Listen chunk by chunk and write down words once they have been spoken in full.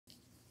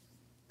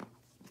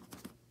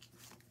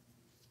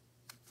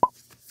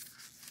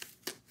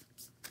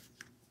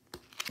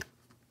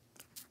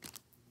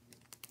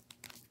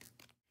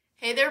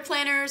Hey there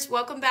planners,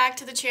 welcome back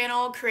to the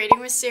channel Creating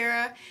with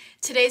Sarah.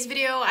 Today's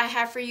video I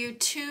have for you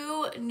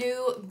two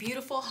new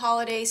beautiful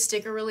holiday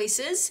sticker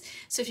releases.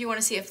 So if you want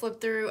to see a flip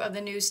through of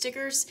the new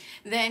stickers,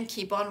 then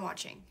keep on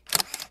watching.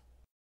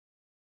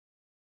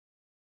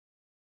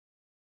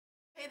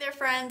 Hey there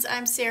friends,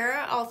 I'm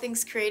Sarah, all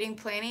things creating,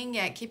 planning,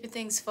 yet keeping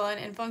things fun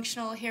and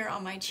functional here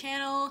on my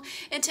channel.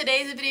 In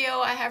today's video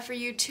I have for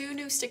you two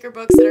new sticker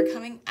books that are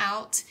coming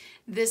out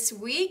this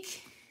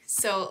week.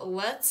 So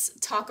let's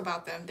talk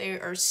about them. They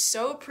are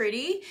so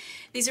pretty.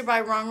 These are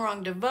by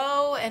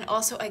Rongrong and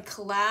also a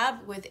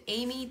collab with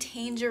Amy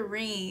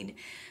Tangerine.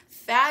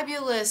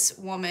 Fabulous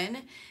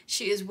woman.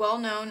 She is well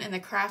known in the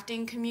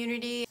crafting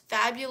community.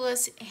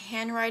 Fabulous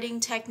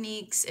handwriting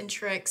techniques and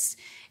tricks.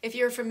 If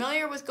you're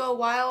familiar with Go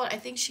Wild, I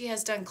think she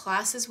has done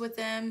classes with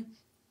them.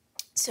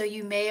 So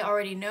you may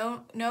already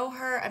know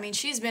her. I mean,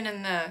 she's been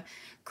in the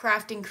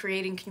crafting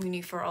creating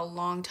community for a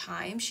long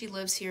time. She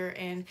lives here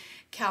in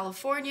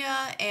California,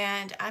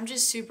 and I'm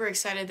just super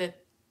excited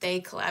that they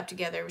collab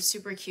together. It was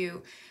super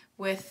cute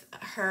with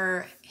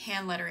her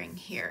hand lettering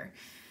here.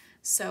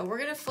 So we're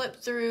gonna flip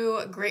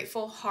through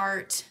Grateful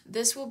Heart.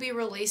 This will be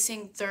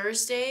releasing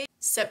Thursday,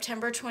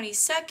 September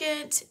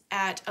 22nd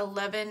at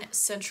 11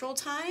 Central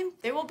Time.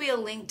 There will be a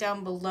link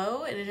down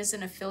below, and it is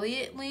an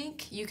affiliate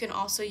link. You can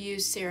also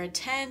use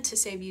Sarah10 to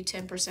save you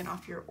 10%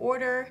 off your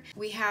order.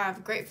 We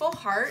have Grateful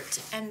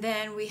Heart, and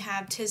then we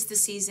have 'Tis the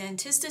Season.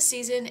 'Tis the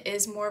Season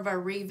is more of a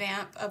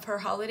revamp of her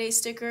holiday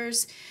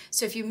stickers.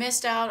 So if you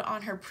missed out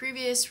on her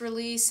previous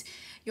release,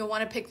 you'll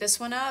want to pick this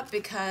one up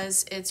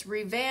because it's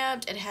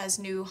revamped. It has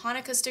new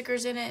Hanukkah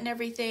stickers in it and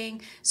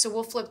everything. So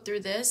we'll flip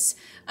through this.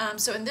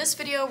 So in this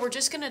video, we're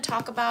just going to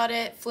talk about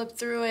it, flip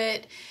through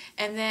it,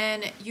 and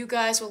then you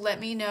guys will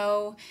let me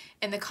know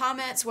in the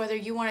comments whether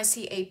you want to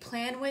see a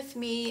plan with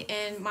me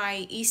in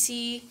my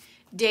EC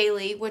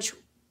daily, which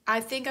I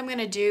think I'm going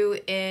to do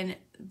in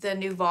the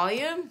new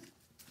volume.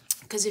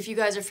 Because if you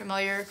guys are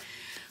familiar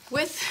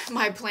with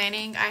my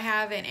planning, I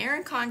have an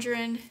ERIN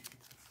CONDREN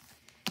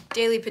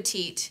Daily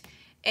Petite.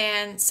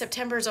 And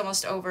September is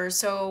almost over,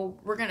 so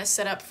we're gonna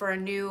set up for a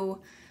new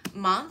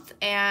month,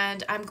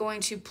 and I'm going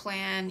to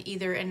plan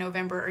either in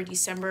November or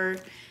December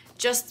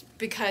just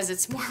because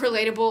it's more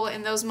relatable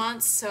in those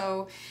months.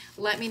 So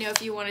let me know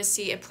if you want to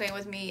see a plan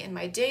with me in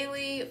my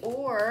daily,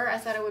 or I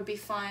thought it would be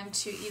fun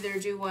to either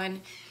do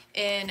one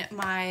in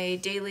my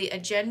daily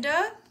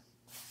agenda,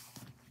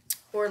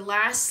 or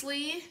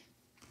lastly,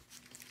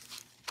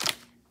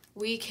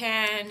 we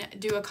can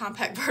do a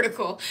compact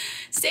vertical.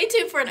 Stay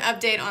tuned for an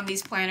update on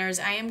these planners.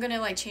 I am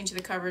gonna like change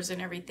the covers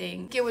and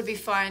everything. It would be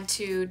fun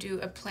to do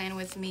a plan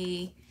with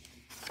me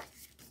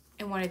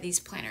in one of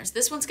these planners.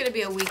 This one's gonna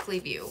be a weekly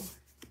view.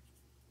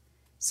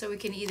 So we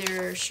can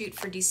either shoot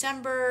for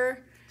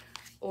December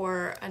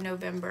or a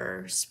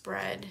November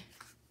spread.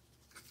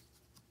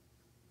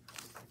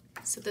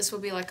 So this will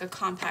be like a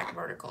compact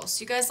vertical. So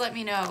you guys let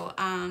me know.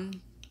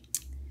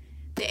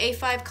 The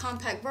A5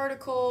 compact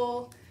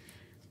vertical,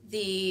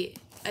 the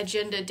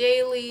agenda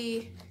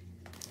daily,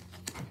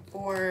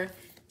 or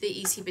the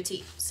EC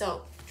Petite.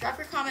 So drop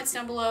your comments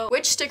down below.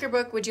 Which sticker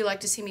book would you like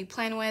to see me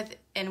plan with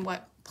and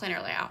what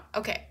planner layout?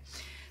 Okay,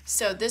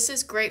 so this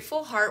is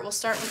Grateful Heart. We'll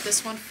start with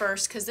this one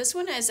first because this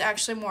one is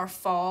actually more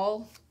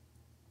fall.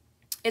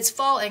 It's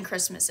fall and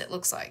Christmas, it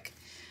looks like.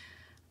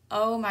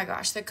 Oh my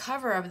gosh, the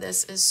cover of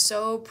this is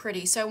so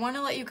pretty. So I want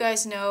to let you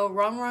guys know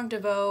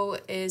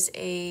Rongrong is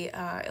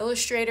a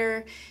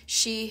illustrator.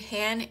 She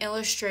hand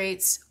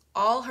illustrates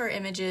all her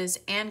images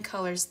and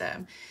colors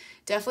them.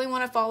 Definitely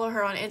want to follow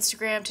her on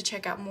Instagram to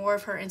check out more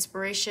of her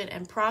inspiration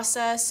and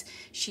process.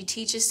 She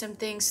teaches some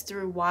things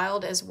through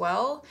Wild as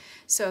well.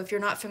 So if you're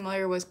not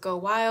familiar with Go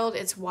Wild,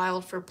 it's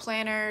Wild for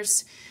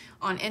Planners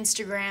on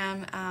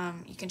Instagram.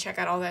 You can check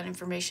out all that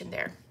information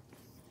there.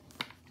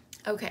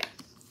 Okay,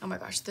 oh my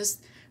gosh, this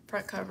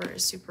front cover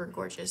is super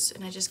gorgeous,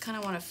 and I just kind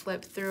of want to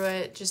flip through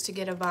it just to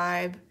get a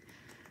vibe.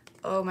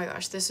 Oh my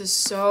gosh, this is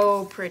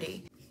so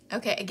pretty.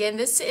 Okay, again,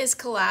 this is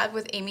collab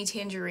with Amy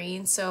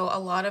Tangerine, so a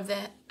lot of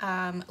the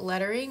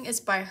lettering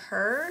is by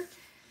her.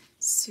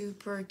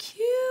 Super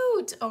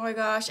cute. Oh my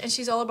gosh, and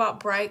she's all about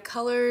bright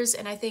colors,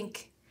 and I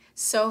think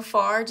so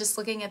far, just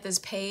looking at this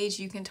page,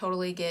 you can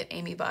totally get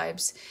Amy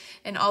vibes.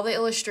 And all the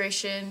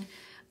illustration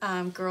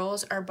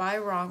girls are by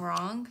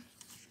Rongrong.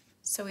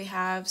 So we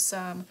have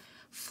some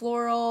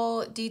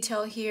floral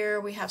detail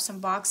here. We have some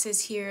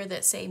boxes here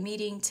that say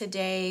meeting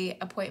today,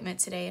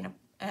 appointment today, and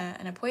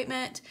an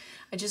appointment.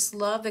 I just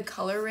love the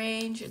color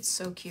range. It's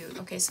so cute.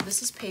 Okay, so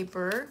this is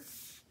paper.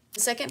 The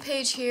second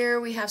page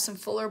here, we have some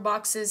fuller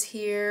boxes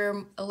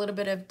here, a little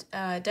bit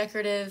of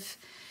decorative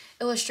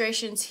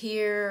illustrations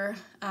here.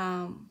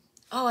 Oh,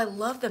 I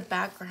love the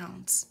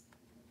backgrounds.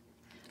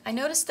 I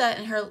noticed that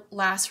in her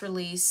last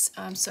release,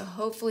 so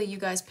hopefully you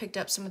guys picked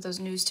up some of those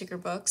new sticker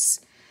books.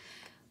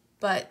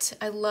 But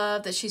I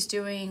love that she's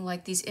doing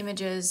like these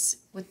images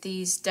with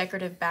these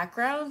decorative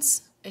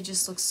backgrounds. It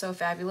just looks so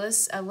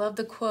fabulous. I love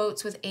the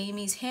quotes with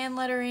Amy's hand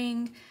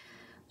lettering.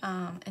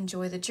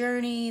 Enjoy the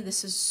journey.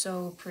 This is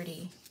so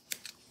pretty.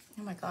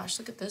 Oh my gosh,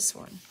 look at this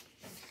one.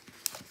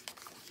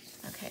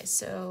 I Okay,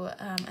 so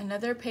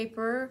another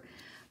paper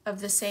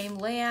of the same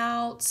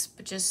layouts,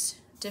 but just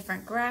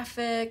different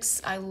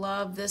graphics. I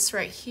love this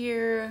right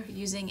here,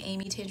 using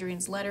Amy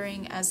Tangerine's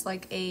lettering as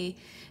like a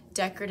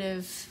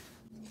decorative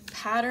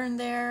pattern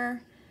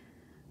there.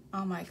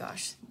 Oh my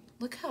gosh,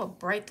 look how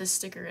bright this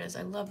sticker is.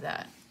 I love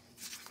that.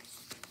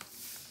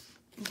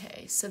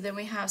 Okay, so then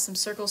we have some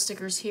circle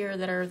stickers here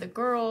that are the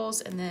girls,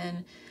 and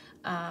then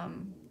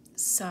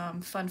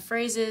some fun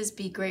phrases: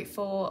 be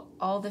grateful,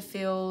 all the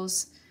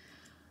feels,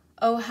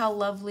 oh how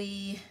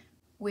lovely,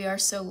 we are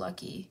so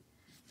lucky.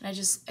 And I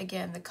just,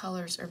 again, the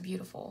colors are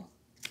beautiful.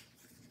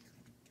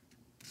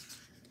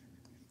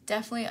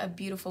 Definitely a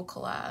beautiful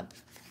collab.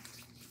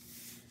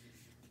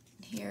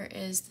 Here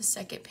is the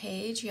second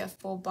page. You have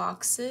full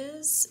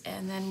boxes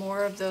and then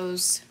more of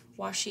those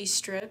washi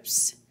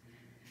strips.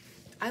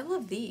 I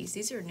love these.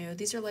 These are new.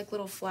 These are like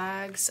little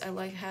flags. I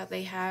like how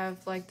they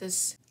have like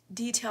this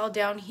detail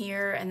down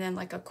here and then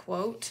like a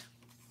quote.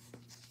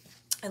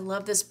 I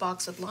love this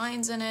box with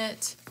lines in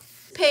it.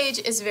 Page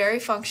is very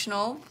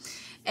functional,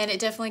 and it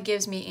definitely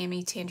gives me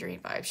Amy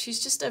Tangerine vibes. She's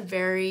just a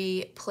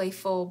very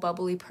playful,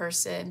 bubbly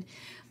person.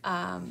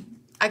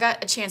 I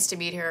got a chance to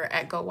meet her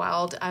at Go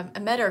Wild. I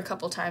met her a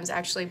couple times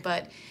actually,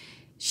 but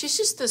she's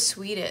just the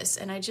sweetest,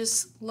 and I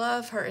just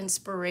love her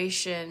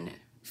inspiration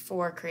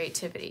for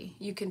creativity.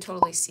 You can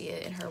totally see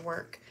it in her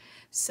work.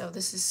 So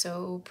this is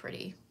so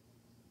pretty.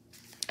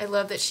 I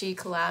love that she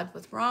collabed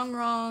with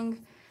Rongrong.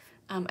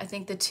 I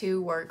think the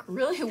two work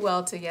really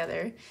well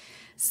together.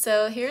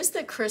 So here's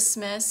the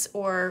Christmas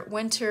or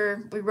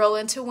winter. We roll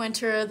into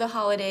winter, the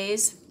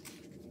holidays.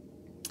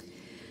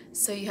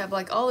 So you have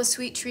like all the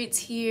sweet treats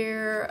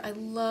here. I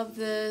love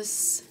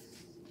this.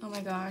 Oh my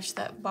gosh,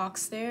 that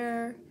box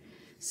there.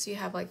 So you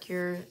have like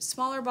your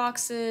smaller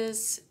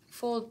boxes,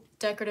 full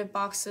decorative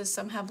boxes.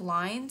 Some have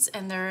lines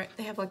and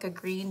they have like a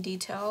green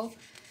detail.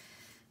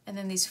 And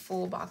then these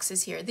full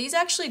boxes here. These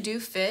actually do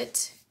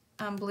fit,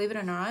 believe it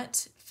or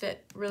not,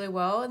 fit really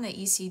well in the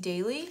EC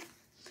Daily.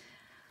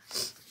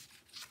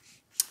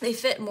 They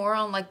fit more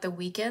on like the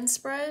weekend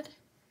spread.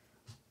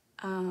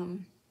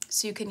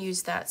 So you can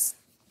use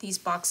these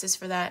boxes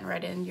for that and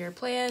write in your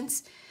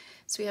plans.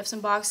 So we have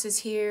some boxes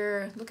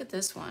here. Look at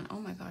this one.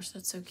 Oh my gosh,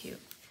 that's so cute.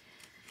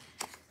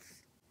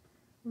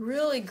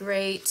 Really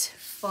great,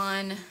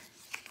 fun,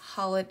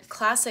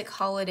 classic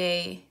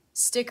holiday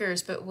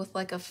stickers, but with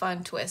like a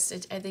fun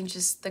twist. I think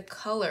just the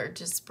color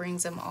just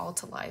brings them all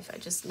to life. I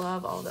just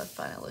love all the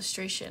fun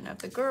illustration of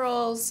the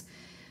girls.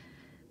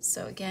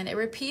 So again, it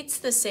repeats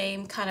the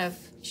same kind of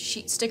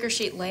sticker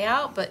sheet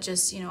layout, but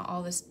just, you know,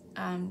 all this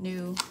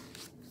new,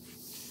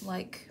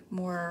 like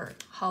more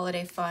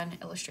holiday fun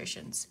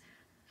illustrations.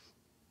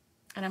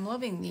 And I'm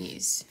loving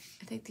these.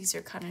 I think these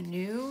are kind of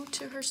new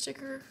to her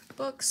sticker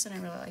books, and I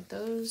really like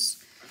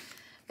those.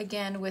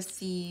 Again, with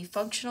the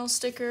functional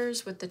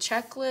stickers, with the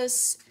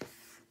checklists,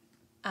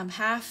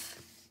 half,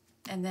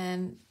 and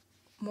then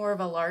more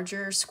of a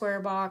larger square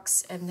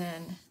box, and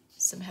then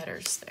some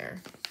headers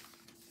there.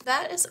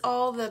 That is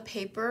all the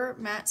paper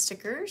matte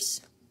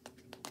stickers.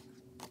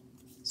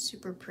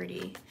 Super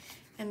pretty.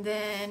 And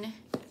then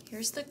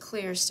here's the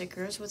clear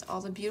stickers with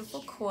all the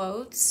beautiful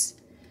quotes.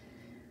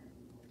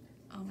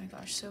 Oh my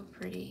gosh, so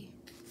pretty.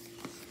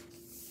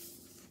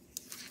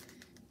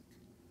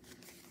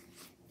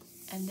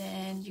 And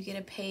then you get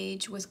a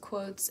page with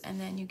quotes, and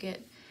then you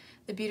get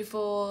the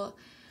beautiful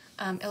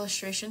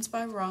illustrations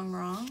by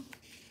Rongrong.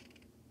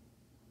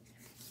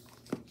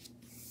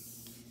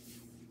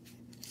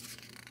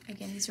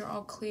 Again, these are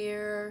all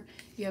clear.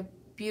 You have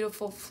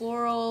beautiful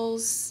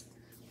florals,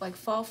 like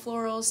fall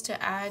florals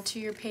to add to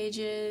your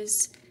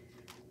pages.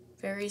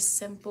 Very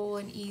simple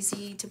and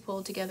easy to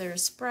pull together a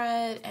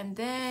spread. And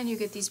then you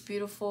get these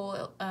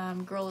beautiful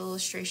girl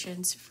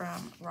illustrations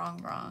from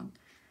Rongrong.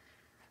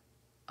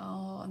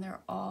 Oh, and they're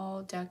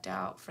all decked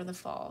out for the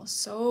fall.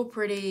 So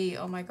pretty.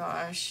 Oh my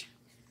gosh.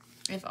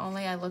 If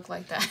only I look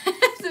like that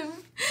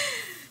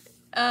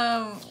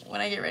when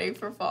I get ready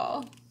for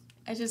fall.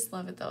 I just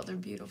love it though. They're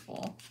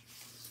beautiful.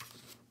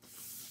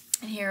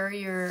 And here are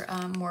your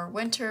more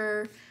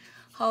winter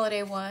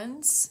holiday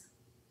ones.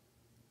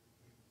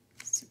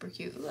 Super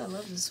cute. Ooh, I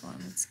love this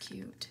one. It's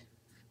cute.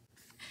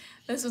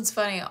 This one's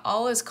funny.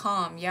 All is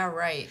calm. Yeah,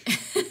 right.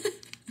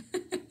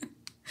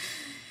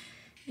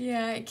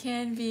 Yeah, it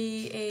can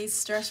be a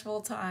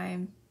stressful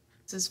time.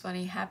 This is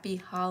funny. Happy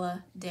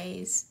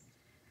holidays.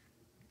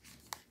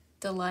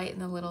 Delight in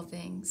the little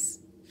things.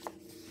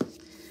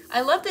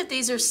 I love that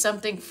these are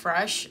something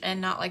fresh and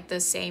not like the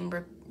same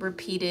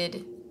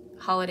repeated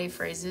holiday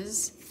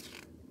phrases.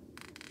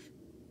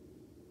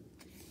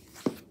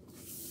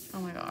 Oh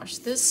my gosh,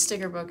 this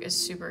sticker book is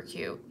super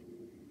cute.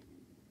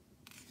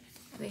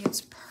 I think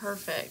it's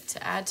perfect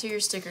to add to your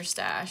sticker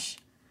stash.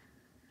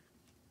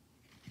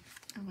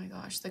 Oh my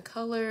gosh, the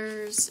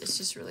colors, it's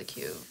just really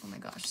cute. Oh my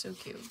gosh, so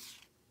cute.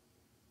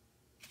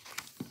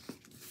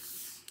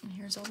 And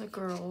here's all the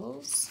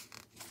girls.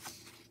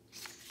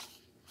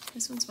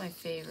 This one's my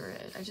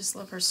favorite. I just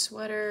love her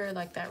sweater,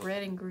 like that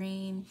red and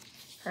green,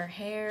 her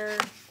hair.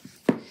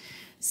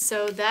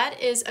 so that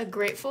is a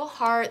grateful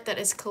heart that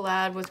is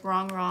collabed with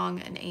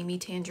Rongrong and Amy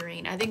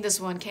Tangerine. I think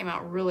this one came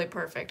out really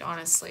perfect,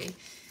 honestly.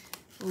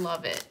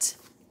 Love it.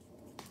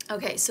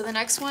 Okay, so the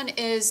next one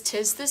is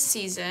 'Tis the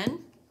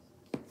Season.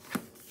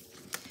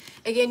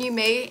 Again, you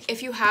may,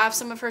 if you have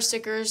some of her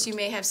stickers, you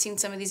may have seen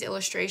some of these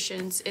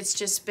illustrations. It's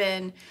just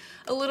been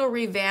a little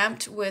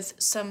revamped with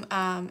some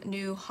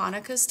new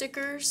Hanukkah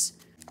stickers.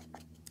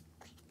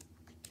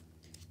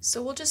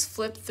 So we'll just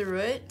flip through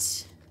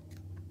it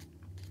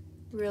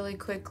really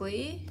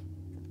quickly.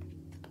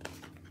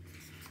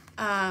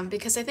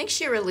 Because I think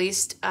she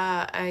released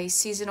a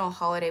seasonal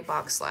holiday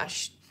box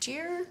last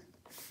year.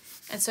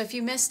 And so if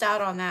you missed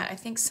out on that, I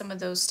think some of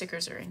those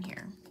stickers are in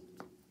here,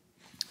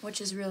 which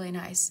is really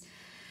nice.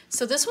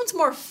 So this one's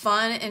more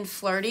fun and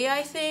flirty,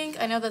 I think.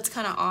 I know that's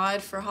kind of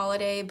odd for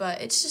holiday, but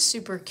it's just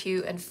super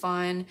cute and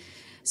fun,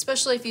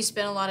 especially if you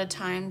spend a lot of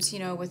times, you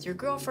know, with your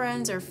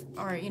girlfriends or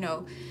you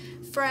know,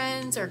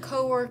 friends or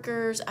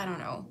coworkers. I don't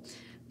know,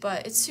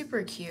 but it's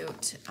super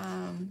cute.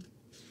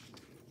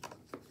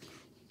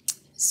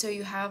 So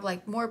you have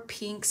like more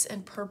pinks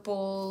and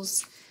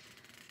purples,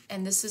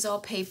 and this is all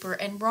paper.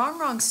 And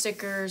Rongrong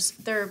stickers,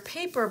 they're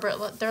paper,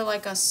 but they're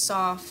like a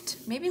soft,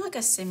 maybe like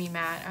a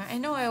semi-matte. I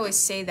know I always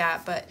say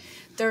that, but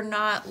they're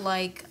not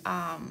like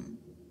a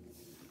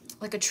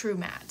true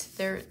matte.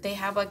 They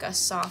have like a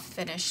soft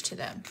finish to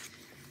them.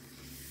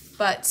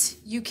 But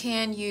you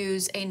can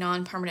use a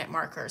non-permanent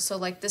marker. So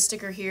like this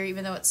sticker here,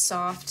 even though it's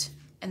soft,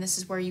 and this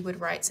is where you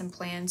would write some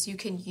plans, you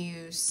can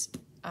use,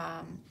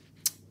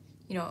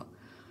 you know,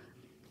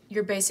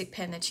 your basic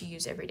pen that you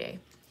use every day.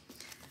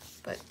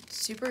 But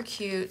super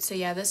cute. So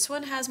yeah, this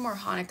one has more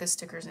Hanukkah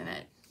stickers in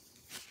it,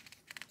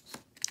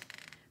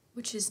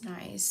 which is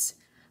nice.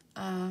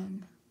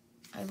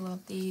 I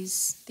love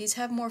these. These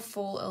have more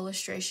full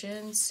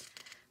illustrations.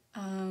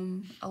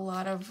 A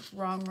lot of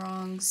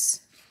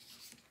Rongrong's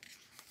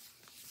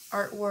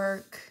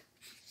artwork.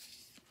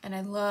 And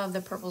I love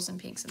the purples and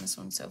pinks in this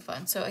one, so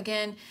fun. So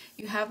again,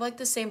 you have like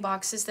the same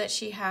boxes that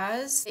she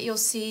has that you'll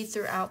see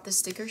throughout the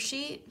sticker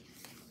sheet.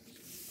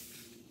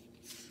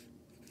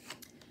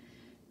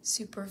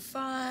 Super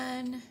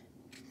fun.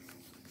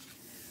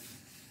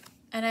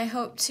 And I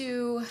hope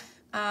to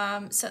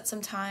set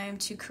some time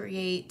to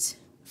create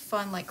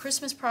fun like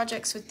Christmas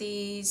projects with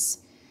these.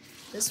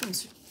 This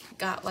one's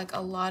got like a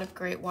lot of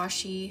great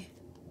washi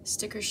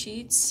sticker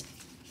sheets.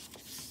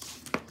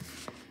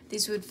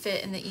 These would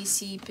fit in the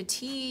EC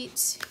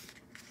Petite.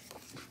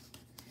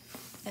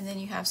 And then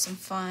you have some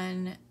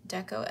fun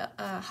deco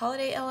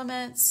holiday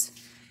elements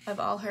of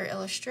all her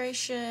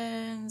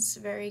illustrations.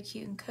 Very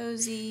cute and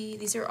cozy.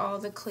 These are all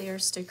the clear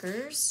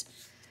stickers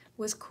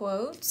with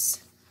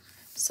quotes.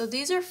 So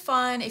these are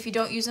fun if you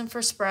don't use them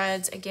for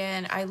spreads.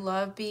 Again, I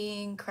love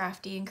being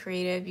crafty and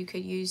creative. You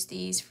could use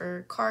these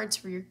for cards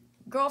for your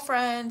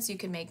girlfriends. You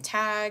can make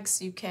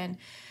tags. You can,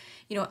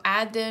 you know,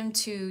 add them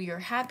to your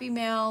Happy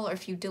Mail, or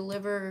if you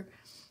deliver,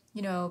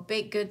 you know,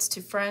 baked goods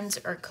to friends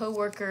or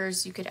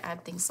coworkers, you could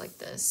add things like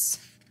this.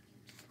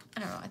 I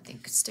don't know, I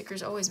think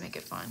stickers always make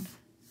it fun.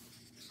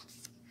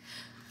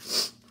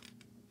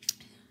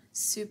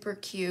 Super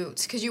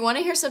cute. Because you want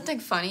to hear something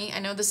funny. I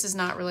know this is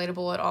not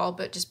relatable at all,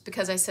 but just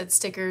because I said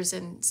stickers,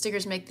 and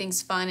stickers make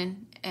things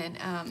fun, and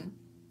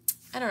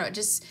I don't know, it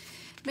just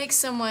makes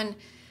someone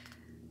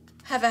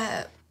have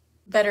a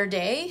better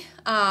day.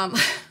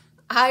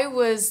 I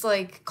was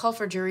like called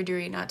for jury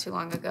duty not too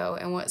long ago,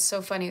 and what's so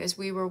funny is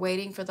we were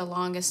waiting for the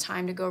longest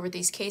time to go over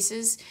these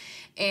cases,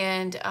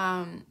 and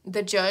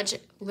the judge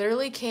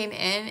literally came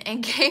in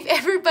and gave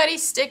everybody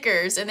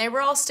stickers, and they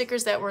were all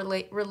stickers that were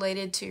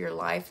related to your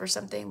life or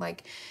something.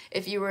 Like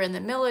if you were in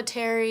the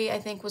military, I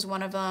think was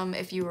one of them,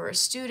 if you were a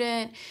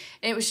student.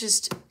 And it was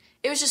just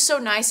so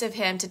nice of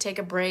him to take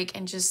a break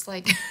and just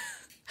like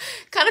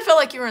kind of felt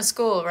like you were in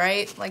school,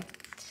 right? Like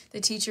the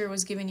teacher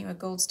was giving you a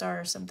gold star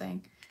or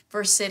something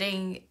for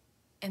sitting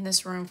in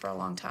this room for a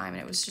long time,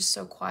 and it was just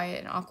so quiet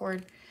and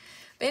awkward.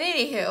 But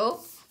anywho,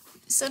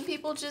 some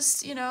people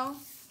just, you know,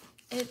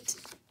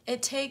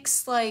 it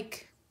takes,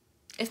 like,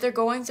 if they're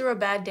going through a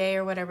bad day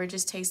or whatever, it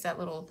just takes that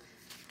little,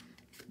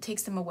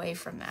 takes them away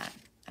from that.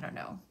 I don't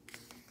know.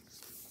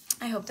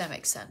 I hope that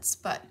makes sense.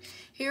 But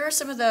here are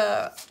some of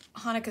the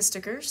Hanukkah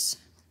stickers.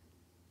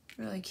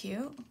 Really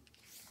cute.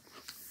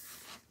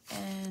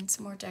 And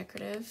some more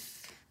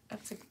decorative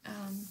of the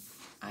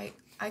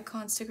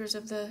icon stickers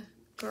of the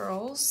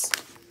girls.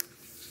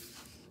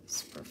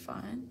 Super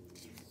fun.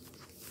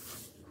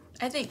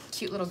 I think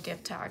cute little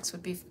gift tags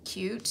would be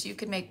cute. You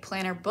could make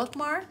planner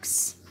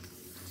bookmarks,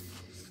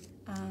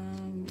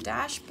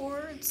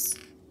 dashboards.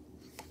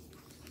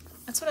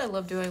 That's what I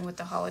love doing with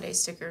the holiday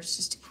stickers,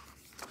 just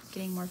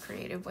getting more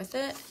creative with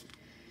it.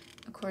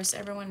 Of course,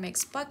 everyone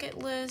makes bucket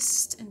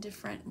lists and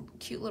different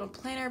cute little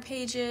planner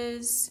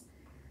pages.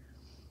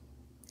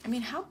 I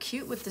mean, how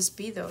cute would this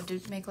be though?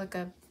 To make like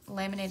a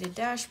laminated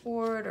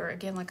dashboard, or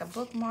again like a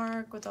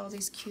bookmark with all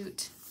these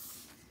cute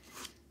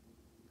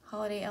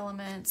holiday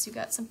elements. You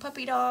got some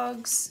puppy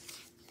dogs,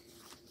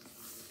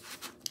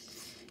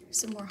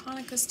 some more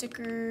Hanukkah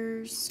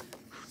stickers,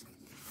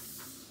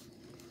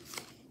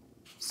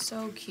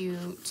 So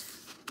cute.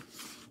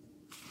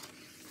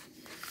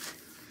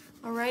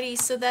 Alrighty,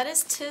 so that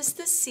is 'Tis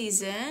the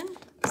Season.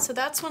 So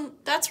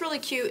that's really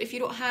cute. If you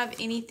don't have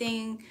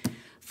anything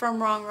from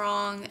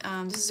Rongrong,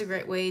 this is a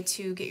great way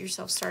to get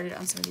yourself started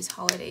on some of these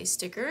holiday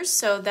stickers.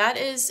 So that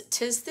is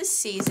 'Tis the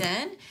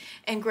Season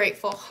and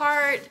Grateful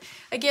Heart.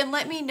 Again,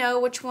 let me know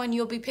which one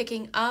you'll be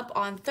picking up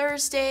on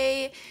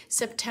Thursday,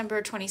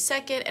 September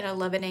 22nd at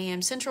 11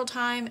 a.m. Central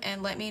Time,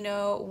 and let me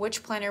know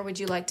which planner would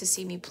you like to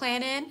see me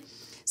plan in.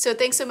 So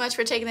thanks so much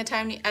for taking the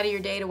time out of your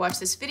day to watch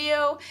this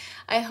video.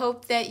 I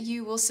hope that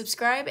you will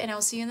subscribe, and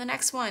I'll see you in the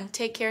next one.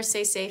 Take care,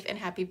 stay safe, and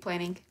happy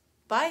planning.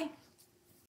 Bye.